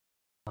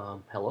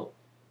Hello.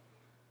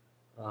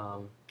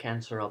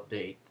 Cancer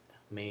update,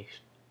 May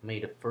May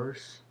the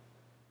 1st,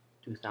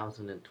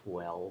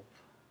 2012.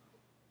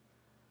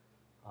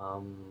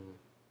 Um,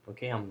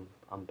 okay, I'm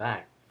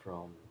back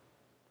from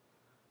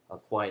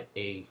quite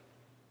a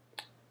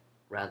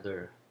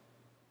rather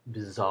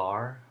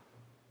bizarre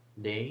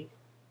day.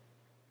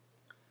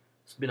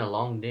 It's been a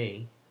long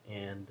day,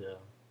 and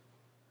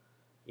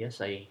yes,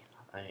 I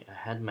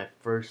had my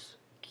first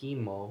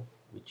chemo,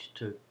 which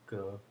took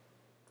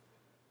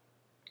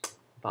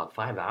about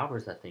 5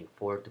 hours, I think,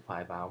 4 to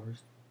 5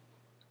 hours.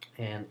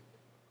 And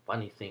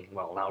funny thing,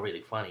 well, not really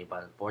funny,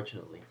 but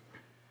unfortunately,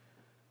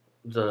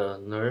 the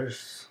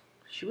nurse,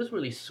 she was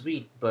really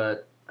sweet,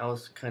 but I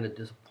was kind of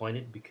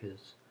disappointed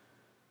because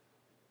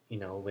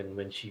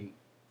when she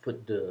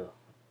put the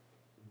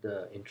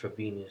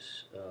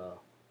intravenous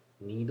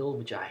needle,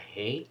 which I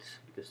hate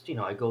because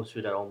I go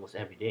through that almost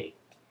every day,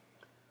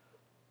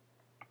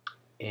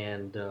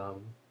 and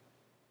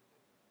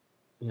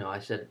I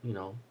said,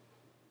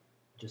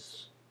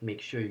 just make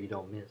sure you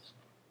don't miss,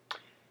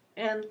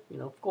 and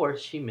of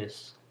course she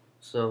missed.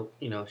 So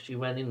she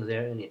went in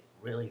there and it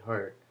really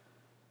hurt,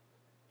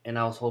 and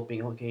I was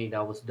hoping, okay,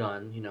 that was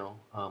done,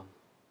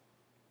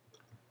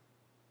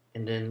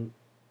 and then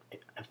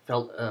I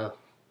felt uh,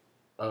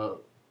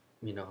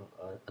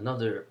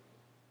 another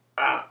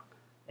ah,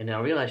 and then I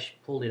realized she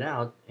pulled it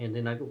out, and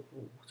then I go,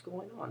 "Oh, what's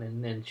going on?"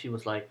 And then she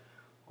was like,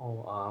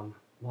 "Oh,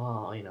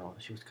 well,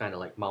 she was kind of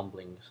like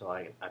mumbling, so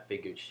I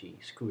figured she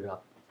screwed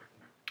up,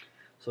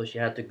 so she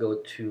had to go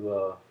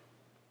to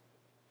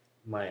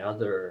my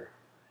other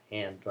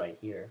hand right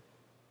here.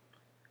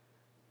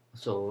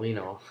 So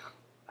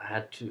I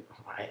had to,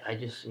 I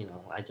just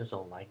I just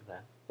don't like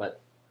that.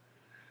 But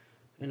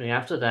anyway,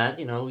 after that,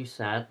 we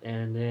sat,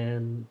 and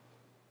then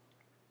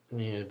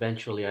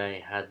eventually I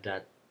had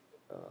that.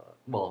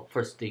 Well,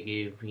 first they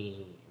gave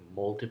me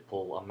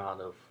multiple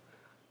amount of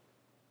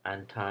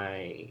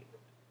anti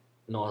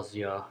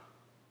nausea,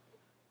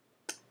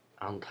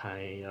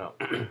 anti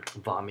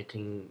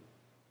vomiting,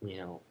 you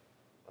know,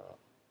 uh,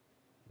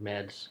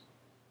 meds,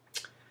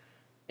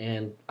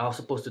 and I was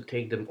supposed to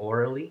take them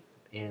orally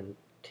and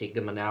take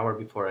them an hour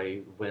before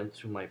I went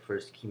through my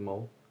first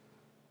chemo,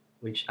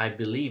 which I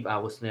believe I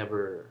was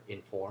never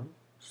informed.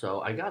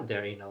 So I got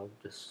there,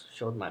 just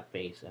showed my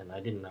face, and I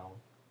didn't know.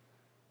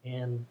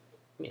 And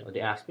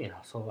they asked me,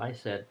 so I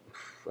said,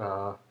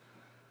 uh,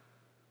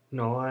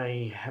 no,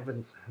 I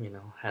haven't,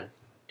 had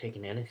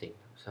taken anything.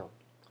 So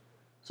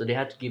they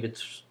had to give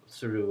it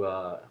through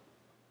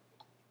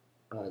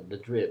the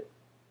drip,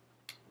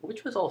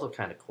 which was also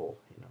kind of cool.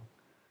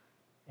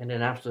 And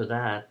then after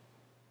that,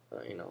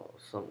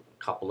 some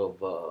couple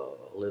of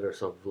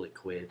liters of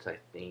liquids, I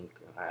think.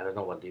 I don't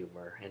know what they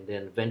were. And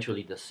then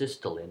eventually the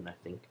cystolin, I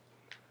think.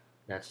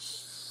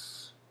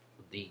 That's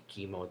the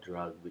chemo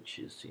drug, which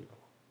is,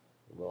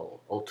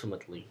 well,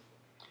 ultimately,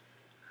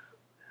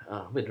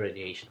 with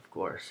radiation, of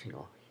course,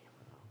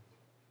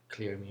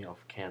 clear me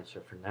of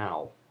cancer for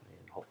now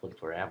and hopefully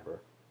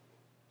forever.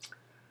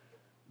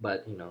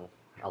 But,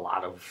 a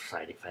lot of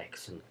side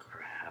effects and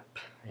crap.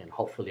 And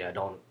hopefully I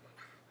don't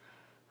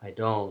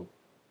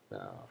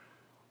uh,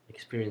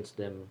 experience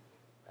them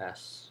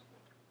as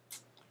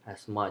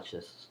as much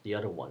as the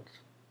other ones.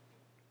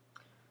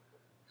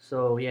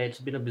 So yeah, it's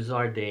been a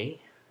bizarre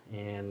day,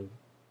 and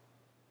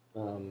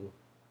um,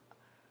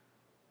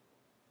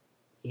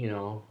 you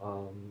know,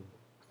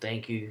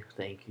 thank you.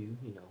 I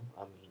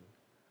mean,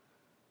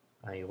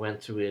 I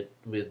went through it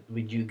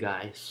with you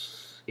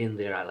guys in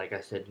there. Like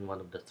I said in one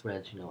of the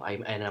threads, I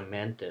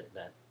meant it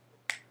that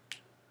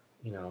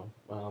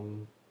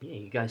yeah,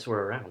 you guys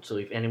were around. So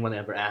if anyone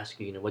ever asks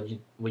you,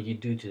 what you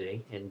do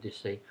today, and just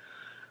say,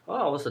 oh,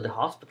 I was at the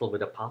hospital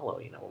with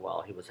Apollo,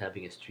 while he was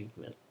having his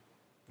treatment,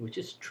 which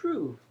is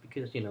true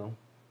because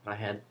I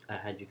had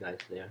you guys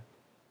there,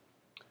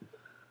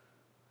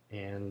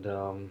 and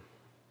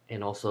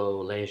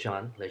also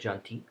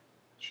Lejan T.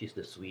 She's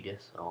the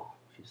sweetest. Oh,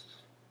 she's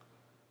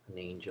an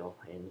angel,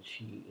 and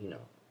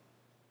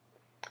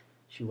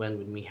she went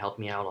with me, helped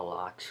me out a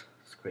lot.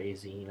 It's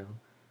crazy.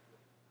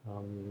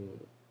 Um,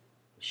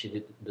 she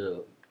did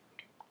the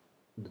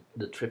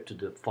trip to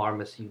the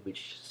pharmacy,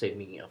 which saved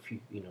me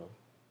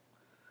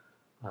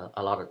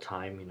a lot of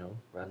time,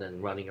 rather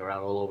than running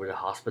around all over the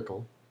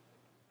hospital.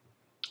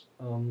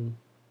 Um,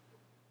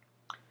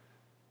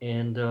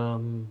 and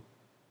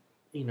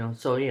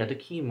so yeah, the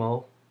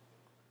chemo.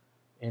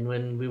 And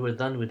when we were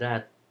done with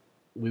that,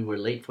 we were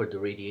late for the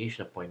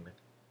radiation appointment.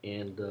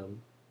 And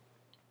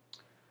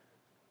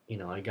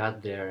I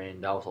got there,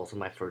 and that was also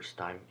my first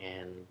time.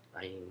 And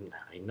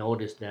I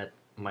noticed that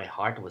my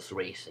heart was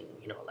racing,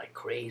 like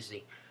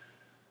crazy.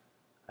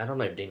 I don't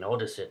know if they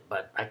noticed it,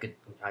 but I could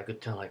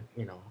tell, like,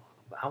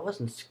 I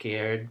wasn't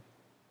scared.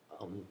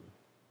 Um,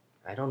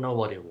 I don't know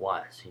what it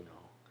was,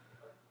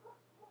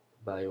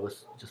 but it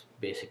was just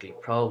basically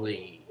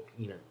probably,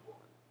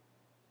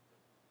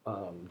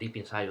 deep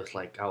inside, it was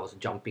like I was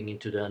jumping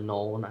into the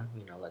unknown.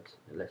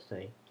 Let's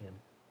say, and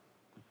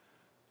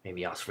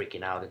maybe I was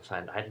freaking out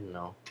inside. I didn't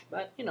know,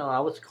 but I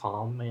was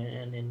calm,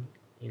 and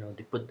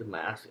they put the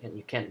mask and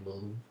you can't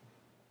move.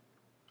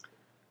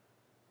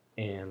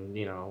 And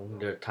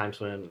there are times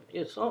when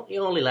it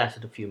only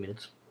lasted a few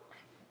minutes.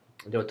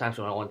 There were times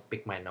when I want to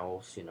pick my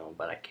nose,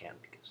 but I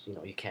can't because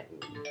you can't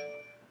move.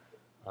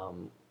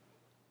 Um,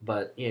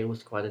 but yeah, it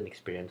was quite an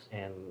experience,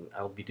 and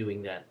I'll be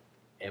doing that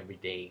every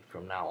day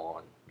from now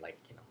on, like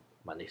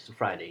Mondays to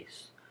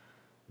Fridays,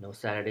 no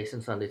Saturdays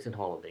and Sundays and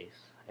holidays,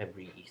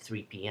 every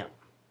 3 p.m.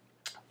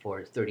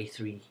 for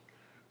 33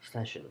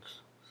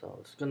 sessions. So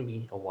it's gonna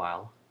be a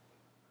while.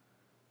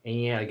 And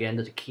yeah, again,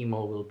 the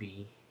chemo will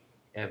be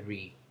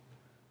every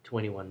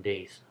 21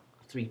 days,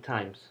 3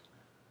 times.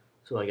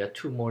 So I got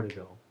 2 more to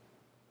go.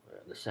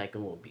 The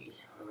second will be,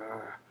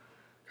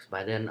 because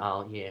by then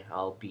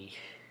I'll be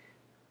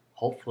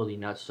hopefully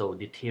not so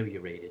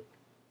deteriorated.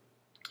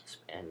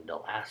 And the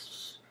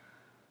last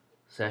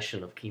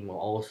session of chemo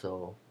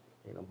also,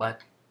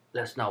 but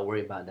let's not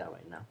worry about that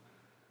right now.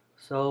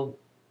 So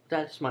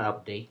that's my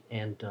update,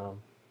 and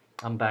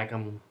I'm back.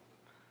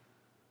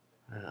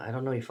 I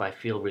don't know if I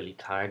feel really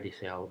tired. They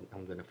say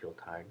I'm gonna feel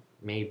tired.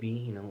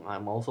 Maybe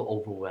I'm also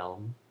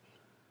overwhelmed,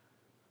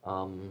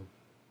 um,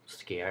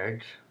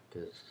 scared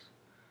because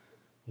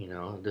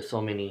there's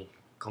so many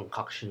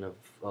concoction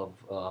of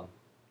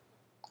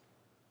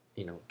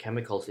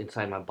chemicals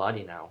inside my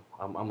body now.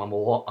 I'm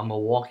a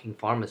walking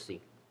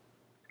pharmacy,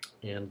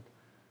 and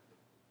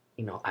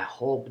I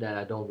hope that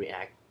I don't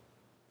react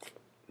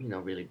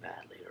really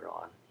bad later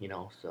on.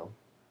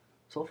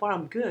 So far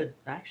I'm good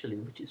actually,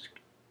 which is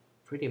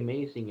pretty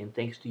amazing, and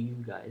thanks to you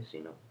guys,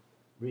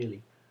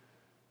 really.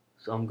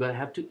 So I'm gonna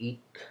have to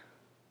eat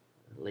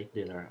late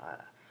dinner.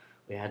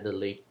 We had the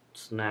late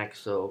snack,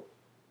 so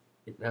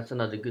that's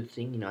another good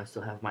thing. I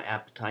still have my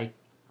appetite.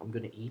 I'm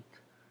gonna eat.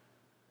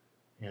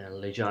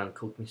 And Lejon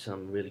cooked me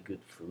some really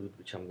good food,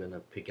 which I'm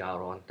gonna pick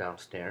out on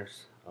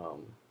downstairs.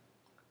 And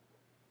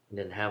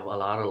then have a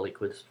lot of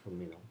liquids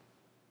from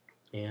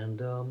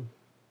and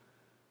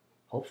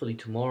hopefully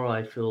tomorrow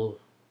I feel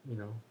you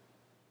know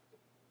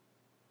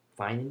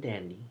fine and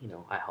dandy.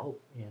 I hope,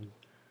 and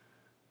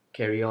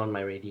carry on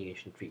my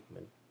radiation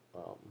treatment.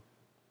 Um,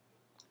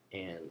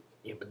 and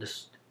yeah, but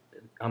this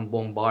I'm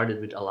bombarded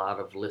with a lot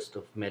of list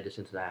of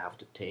medicines that I have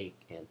to take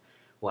and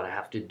what I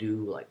have to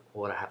do, like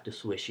what I have to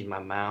swish in my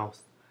mouth,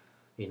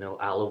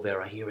 aloe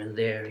vera here and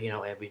there,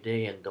 every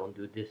day, and don't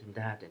do this and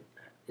that, and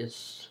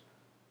it's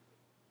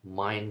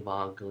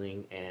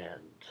mind-boggling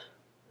and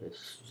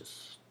it's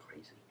just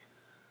crazy.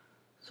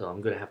 So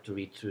I'm gonna have to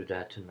read through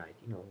that tonight,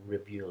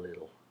 review a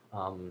little,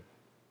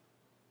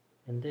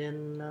 and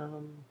then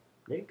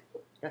there you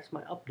go. That's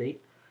my update.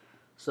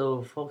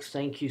 So, folks,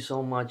 thank you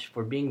so much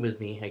for being with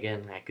me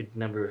again. I could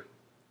never,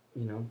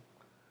 you know,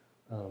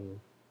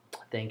 um,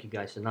 thank you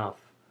guys enough.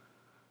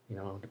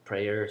 The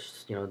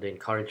prayers, the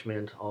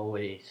encouragement,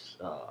 always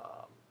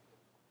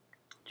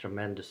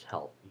tremendous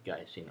help. You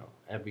guys,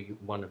 every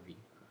one of you.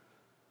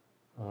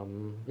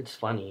 It's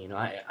funny,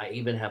 I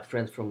even have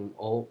friends from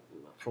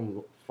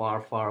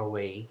far, far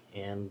away,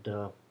 and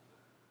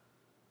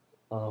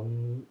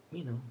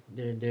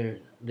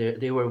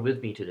they were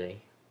with me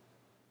today.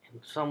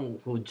 And some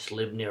who just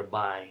live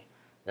nearby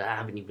that I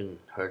haven't even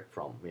heard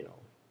from.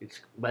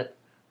 But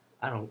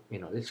I don't,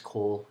 it's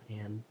cool,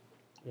 and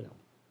you know,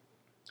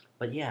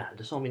 but yeah,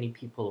 there's so many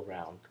people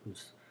around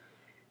who's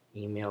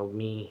emailed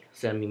me,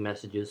 send me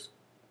messages,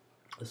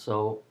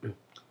 so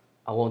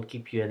I won't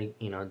keep you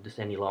this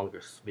any longer.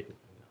 It's been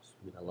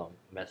a long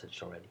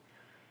message already,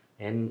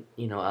 and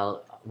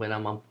I'll when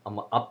I'm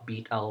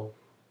upbeat, I'll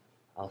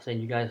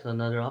send you guys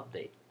another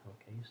update.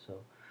 Okay,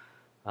 so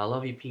I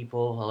love you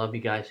people. I love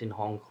you guys in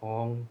Hong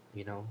Kong.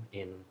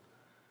 In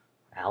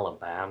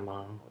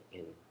Alabama,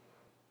 in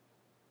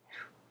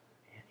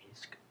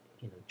it's,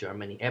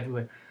 Germany,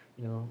 everywhere.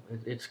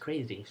 It's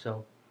crazy.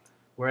 So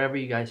wherever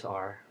you guys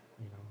are,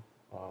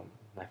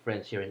 my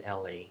friends here in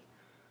LA,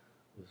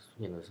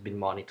 has been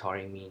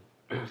monitoring me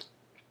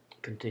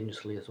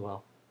continuously as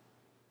well.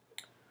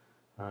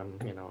 I'm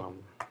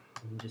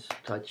just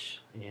touched,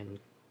 and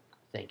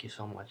thank you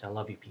so much. I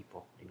love you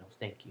people.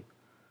 Thank you.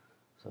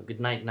 So good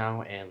night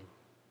now, and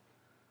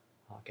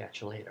I'll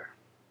catch you later.